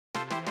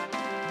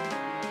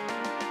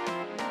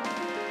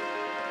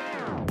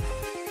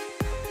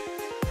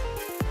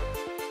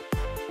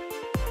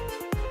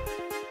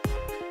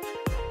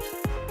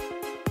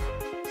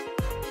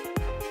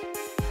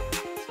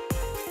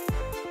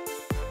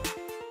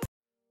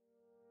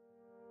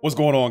What's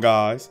going on,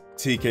 guys?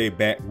 TK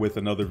back with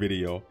another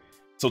video.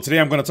 So today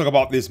I'm going to talk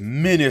about this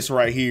menace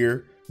right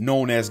here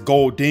known as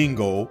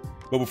Gholdengo.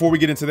 But before we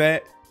get into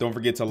that, don't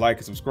forget to like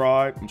and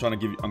subscribe. I'm trying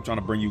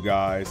to bring you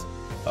guys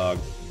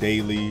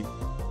daily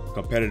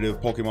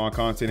competitive Pokemon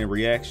content and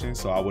reactions,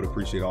 so I would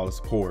appreciate all the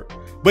support.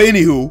 But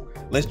anywho,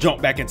 let's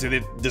jump back into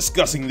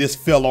discussing this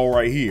fellow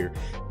right here.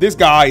 This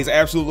guy is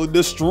absolutely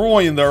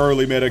destroying the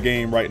early meta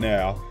game right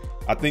now.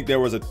 I think there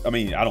was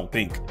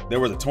there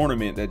was a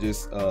tournament that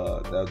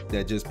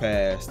just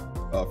passed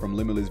from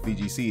Limitless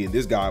VGC, and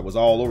this guy was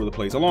all over the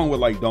place, along with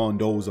like Don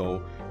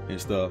Dozo and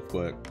stuff.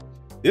 But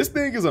this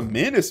thing is a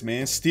menace,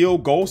 man. Steel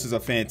Ghost is a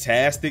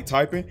fantastic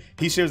typing.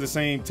 He shares the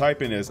same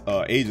typing as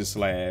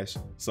Aegislash.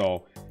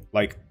 So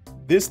like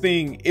this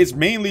thing, it's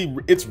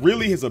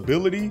really his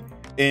ability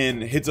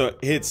and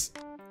hits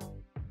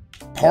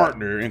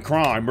partner in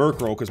crime,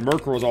 Murkrow, because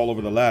Murkrow is all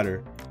over the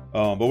ladder.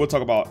 But we'll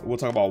talk about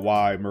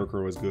why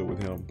Murkrow is good with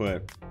him.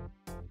 But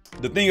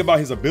the thing about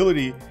his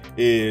ability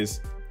is,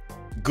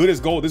 good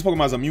as gold, this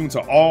Pokemon is immune to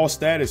all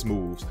status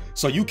moves.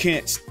 So you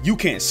can't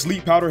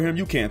sleep powder him,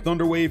 you can't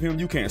thunder wave him,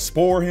 you can't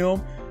spore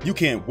him, you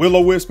can't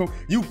will-o-wisp him.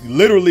 You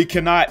literally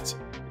cannot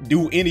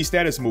do any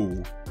status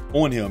move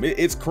on him.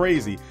 It's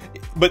crazy.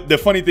 But the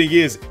funny thing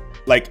is,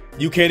 like,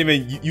 you can't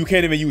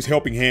even use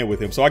helping hand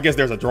with him. So I guess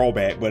there's a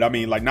drawback. But I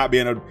mean, like, not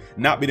being able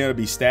to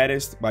be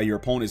statused by your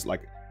opponent's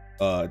like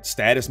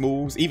status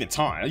moves, even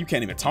taunt, you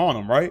can't even taunt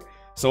him, right?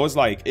 So it's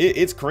like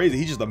it's crazy.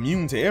 He's just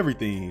immune to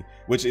everything,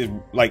 which is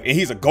like, and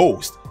he's a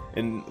ghost,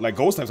 and like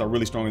ghost types are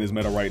really strong in this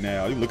meta right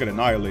now. You look at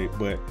Annihilate,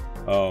 but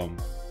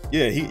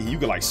yeah, you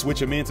can like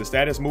switch him into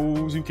status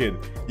moves. You can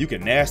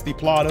nasty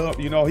plot up,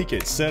 you know. He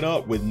can set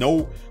up with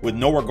no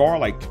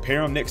regard, like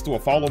pair him next to a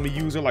follow me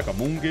user like a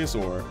Moongus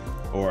or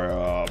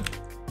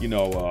you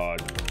know,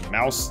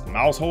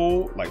 mouse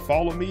hold, like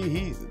follow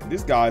me.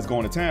 This guy's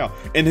going to town.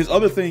 And his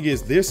other thing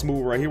is this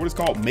move right here, what it's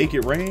called, Make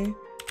It Rain.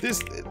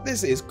 This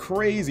is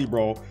crazy,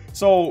 bro.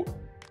 So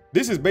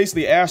this is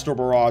basically Astro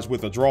Barrage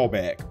with a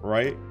drawback,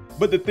 right?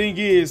 But the thing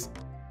is,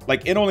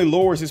 like, it only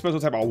lowers his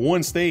special type by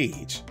one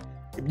stage.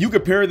 You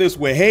compare this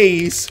with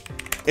Haze,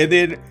 and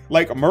then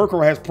like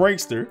Murkrow has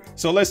Prankster.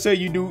 So let's say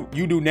you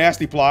do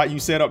Nasty Plot, you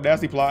set up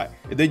Nasty Plot,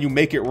 and then you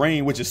Make It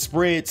Rain, which is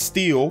spread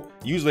steel.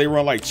 Usually they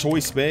run like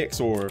choice specs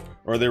or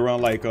they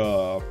run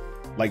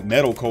like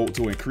Metal Coat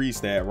to increase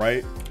that,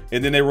 right?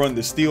 And then they run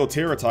the Steel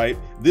Terra type.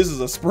 This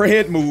is a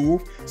spread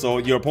move, so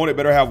your opponent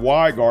better have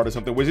Wide Guard or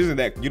something, which isn't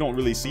that, you don't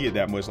really see it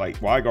that much.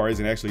 Like, Wide Guard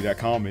isn't actually that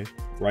common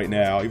right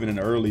now, even in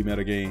the early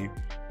meta game.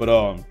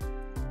 But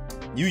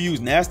you use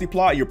Nasty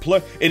Plot, you're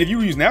plus, and if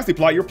you use Nasty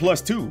Plot, you're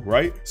 +2,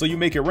 right? So you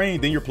Make It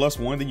Rain, then you're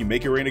 +1, then you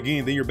Make It Rain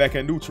again, then you're back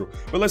at neutral.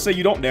 But let's say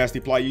you don't Nasty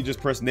Plot, you just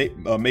press Make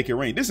It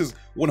Rain. This is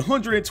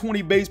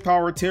 120 base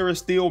power, Terra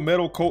Steel,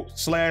 Metal Coat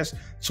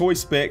 / choice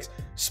specs,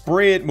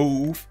 spread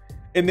move.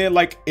 And then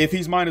like if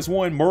he's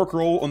 -1,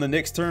 Murkrow on the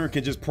next turn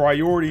can just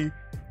priority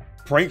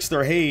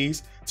Prankster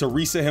Haze to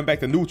reset him back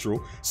to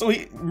neutral. So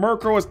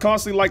Murkrow is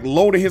constantly like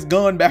loading his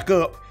gun back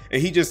up,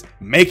 and he just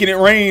making it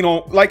rain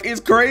on, like, it's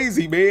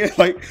crazy, man.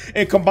 Like,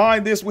 and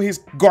combine this with his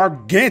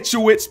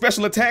gargantuan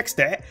special attack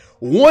stat,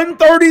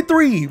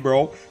 133,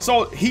 bro.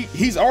 So he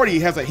already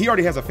has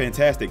a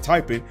fantastic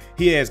typing.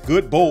 He has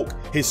good bulk.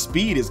 His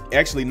speed is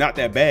actually not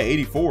that bad.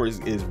 84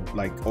 is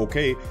like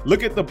okay.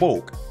 Look at the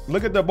bulk.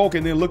 Look at the bulk,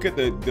 and then look at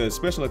the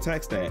special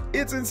attack stat.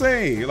 It's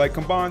insane. Like,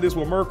 combine this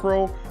with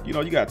Murkrow. You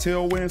know, you got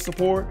Tailwind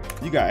support.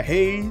 You got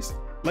Haze.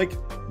 Like,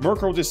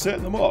 Murkrow just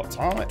setting them up.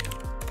 Taunt.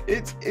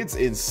 It's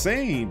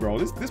insane, bro.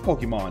 This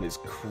Pokemon is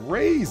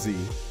crazy.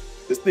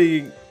 This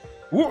thing,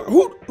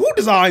 who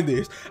designed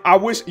this? I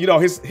wish, you know,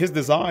 his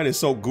design is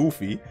so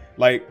goofy.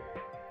 Like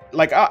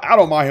I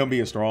don't mind him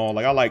being strong.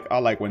 Like I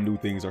like when new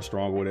things are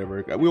strong or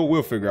whatever.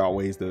 We'll figure out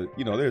ways to,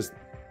 you know,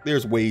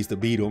 there's ways to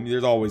beat him.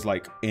 There's always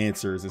like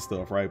answers and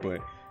stuff, right? But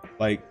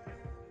like,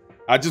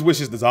 I just wish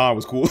his design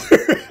was cool.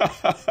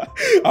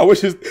 I wish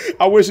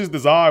his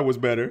design was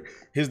better.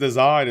 His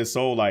design is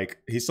so, like,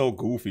 he's so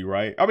goofy,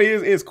 right? I mean,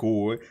 it's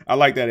cool. I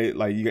like that it,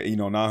 like, you get, you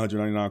know,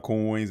 999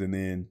 coins, and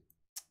then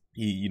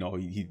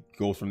he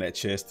goes from that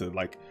chest to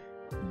like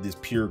this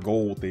pure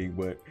gold thing.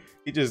 But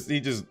he just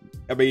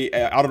I mean,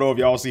 I don't know if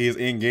y'all see his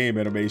in-game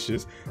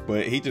animations,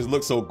 but he just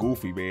looks so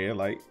goofy, man.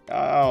 Like,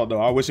 I don't know,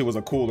 I wish it was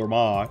a cooler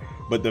mod,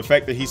 but the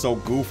fact that he's so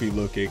goofy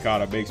looking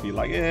kind of makes me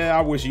like, yeah,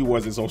 I wish he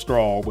wasn't so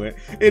strong. But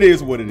it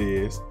is what it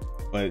is.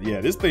 But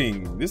yeah, this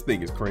thing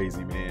is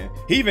crazy, man.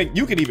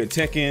 You can even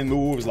tech in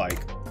moves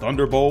like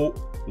Thunderbolt,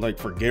 like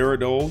for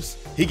Gyarados.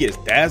 He gets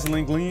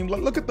Dazzling Gleam.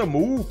 Look at the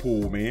move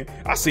pool, man.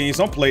 I seen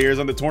some players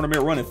in the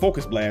tournament running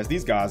Focus Blast.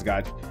 These guys,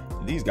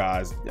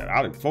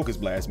 out of Focus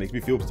Blast makes me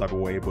feel some type of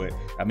way, but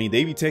I mean,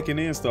 they be taking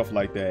in stuff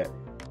like that,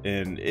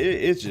 and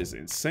it's just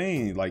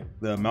insane. Like,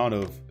 the amount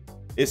of,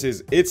 it's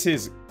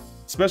his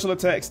special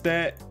attack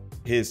stat,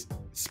 his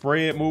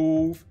spread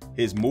move,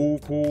 his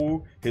move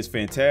pool, his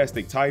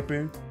fantastic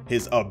typing,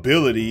 his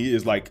ability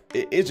is like,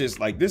 it's just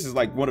like, this is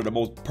like one of the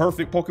most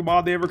perfect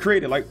Pokemon they ever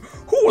created. Like,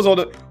 who was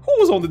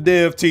on the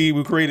dev team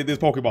who created this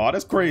Pokemon?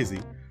 That's crazy.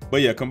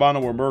 But yeah, combine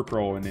them with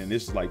Murkrow, and then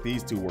it's like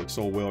these two work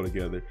so well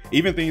together.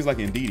 Even things like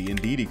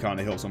Indeedee kind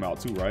of helps them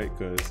out too, right?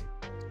 Because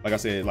like I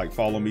said, like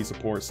Follow Me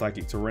supports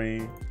Psychic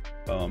Terrain.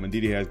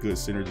 Indeedee has good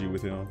synergy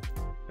with him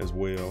as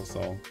well.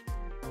 So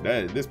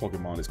this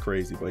Pokemon is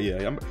crazy. But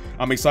yeah,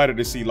 I'm excited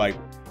to see like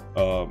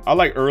I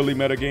like early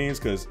meta games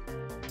because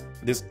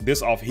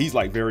he's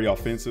like very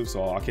offensive.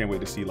 So I can't wait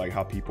to see like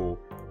how people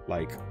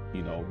like,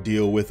 you know,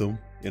 deal with him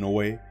in a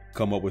way,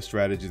 come up with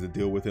strategies to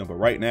deal with him. But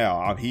right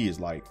now, he is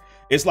like,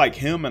 it's like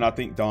him and I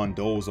think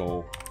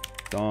Dondozo.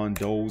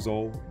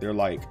 They're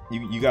like,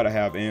 you got to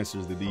have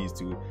answers to these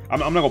two. I'm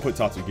not gonna put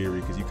Tatsugiri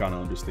because you kind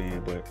of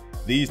understand, but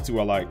these two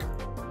are like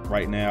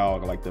right now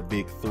like the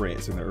big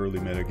threats in the early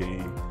meta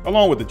game,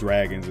 along with the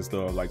dragons and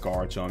stuff like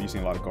Garchomp. You've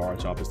seen a lot of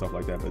Garchomp and stuff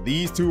like that, but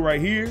these two right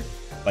here,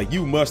 like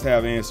you must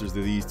have answers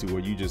to these two, or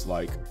you just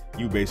like,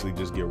 you basically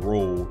just get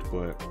rolled.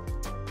 But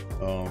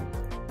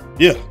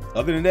yeah,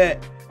 other than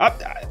that, I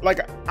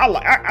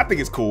think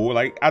it's cool.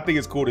 Like I think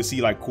it's cool to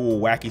see like cool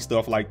wacky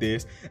stuff like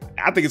this.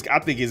 I think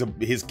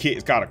his kit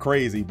is kind of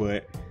crazy,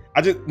 but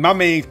my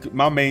main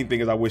thing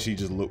is I wish he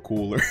just looked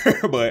cooler.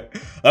 But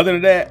other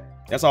than that,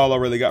 that's all I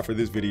really got for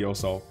this video.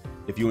 So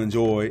if you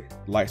enjoyed,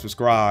 like,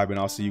 subscribe, and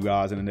I'll see you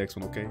guys in the next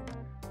one. Okay,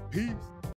 peace.